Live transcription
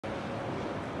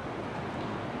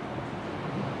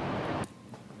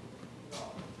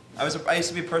I used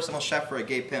to be a personal chef for a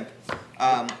gay pimp.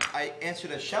 I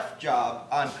answered a chef job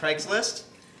on Craigslist,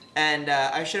 and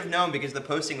I should have known because the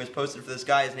posting was posted for this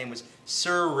guy. His name was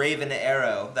Sir Raven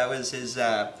Arrow. That was his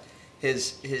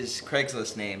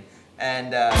Craigslist name,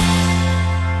 and.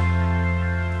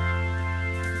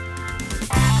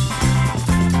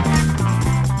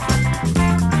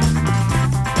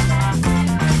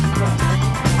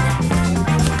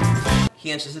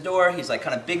 He answers the door, he's like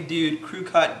kind of big dude, crew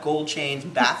cut, gold chains,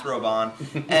 bathrobe on,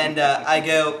 and I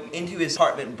go into his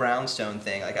apartment brownstone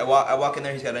thing. Like I walk in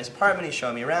there, he's got a nice apartment, he's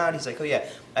showing me around, he's like, oh yeah,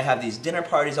 I have these dinner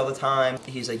parties all the time.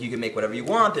 He's like, you can make whatever you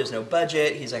want, there's no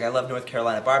budget. He's like, I love North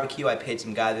Carolina barbecue. I paid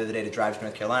some guy the other day to drive to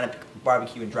North Carolina, pick up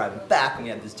barbecue and drive him back, and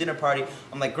we have this dinner party.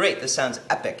 I'm like, great, this sounds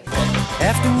epic.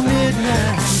 After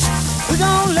midnight, we're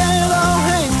gonna let it all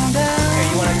hang down. Here,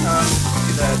 you wanna come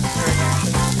to the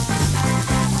surgery?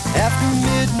 After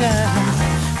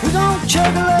midnight, we're gonna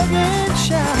chug a lug and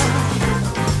shout.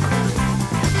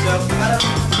 So, we're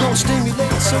gonna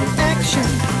stimulate some action.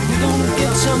 We're gonna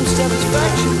get some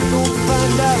satisfaction. We're gonna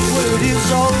find out what it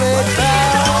is all about.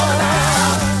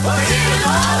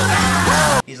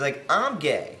 He's like, I'm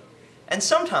gay. And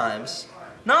sometimes,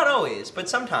 not always, but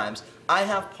sometimes, I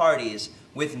have parties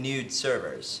with nude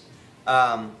servers.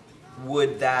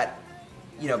 Would that,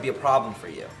 be a problem for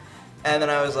you? And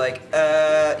then I was like,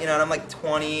 and I'm like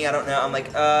 20, I don't know. I'm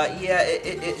like, yeah,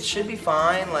 it should be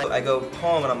fine. Like, I go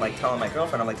home and I'm like telling my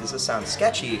girlfriend, I'm like, does this sound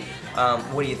sketchy?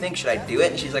 What do you think? Should I do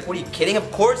it? And she's like, what are you kidding?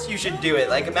 Of course you should do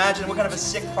it. Like, imagine what kind of a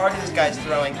sick party this guy's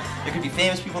throwing. There could be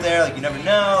famous people there, like, you never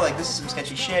know. Like, this is some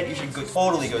sketchy shit. You should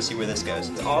totally go see where this goes.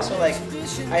 Also, like,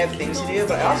 I have things to do,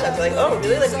 but I also have to, like, oh,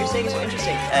 really? Like, what you're saying is so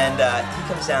interesting. And he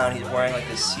comes down, he's wearing, like,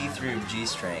 this see-through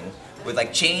G-string with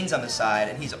like chains on the side,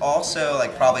 and he's also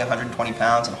like probably 120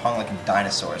 pounds and hung like a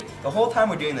dinosaur. The whole time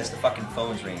we're doing this, the fucking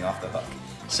phone's ringing off the hook.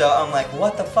 So I'm like,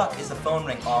 what the fuck is the phone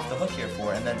ring off the hook here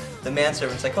for? And then the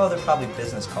manservant's like, oh, they're probably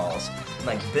business calls. I'm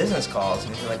like, business calls?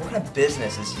 And he's like, what kind of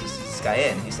business is this guy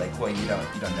in? He's like, well, you don't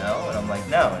know? And I'm like,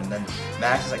 no. And then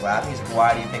Max is like laughing. He's like,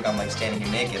 why do you think I'm like standing here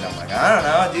naked? And I'm like, I don't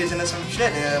know, dude's into some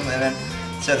shit. And then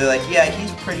so they're like, yeah,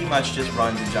 he's pretty much just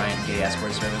runs a giant gay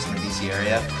escort service in the DC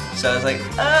area. So I was like,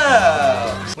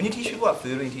 oh. When you teach people about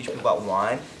food, when you teach people about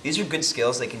wine, these are good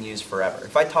skills they can use forever.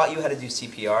 If I taught you how to do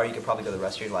CPR, you could probably go the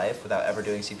rest of your life without ever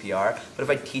doing CPR. But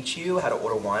if I teach you how to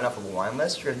order wine off of a wine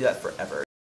list, you're gonna do that forever.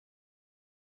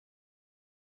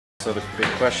 So the big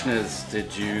question is,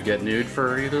 did you get nude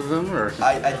for either of them, or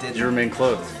I did. Did you remain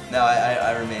clothed? No,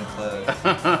 I remained clothed.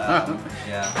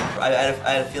 Yeah, I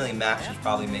had a feeling Max was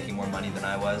probably making more money than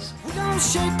I was. We're gonna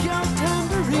shake your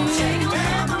tambourine.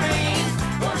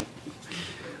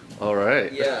 All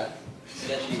right. Yeah,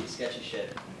 sketchy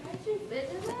shit. Why did you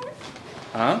video that?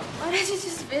 Huh? Why did you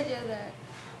just video that?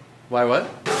 Why what?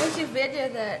 Why did you video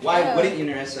that? Why? Ew. What did you,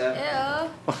 Narissa? Ew.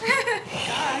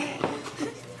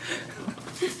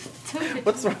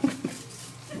 What's wrong?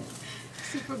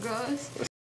 Super gross.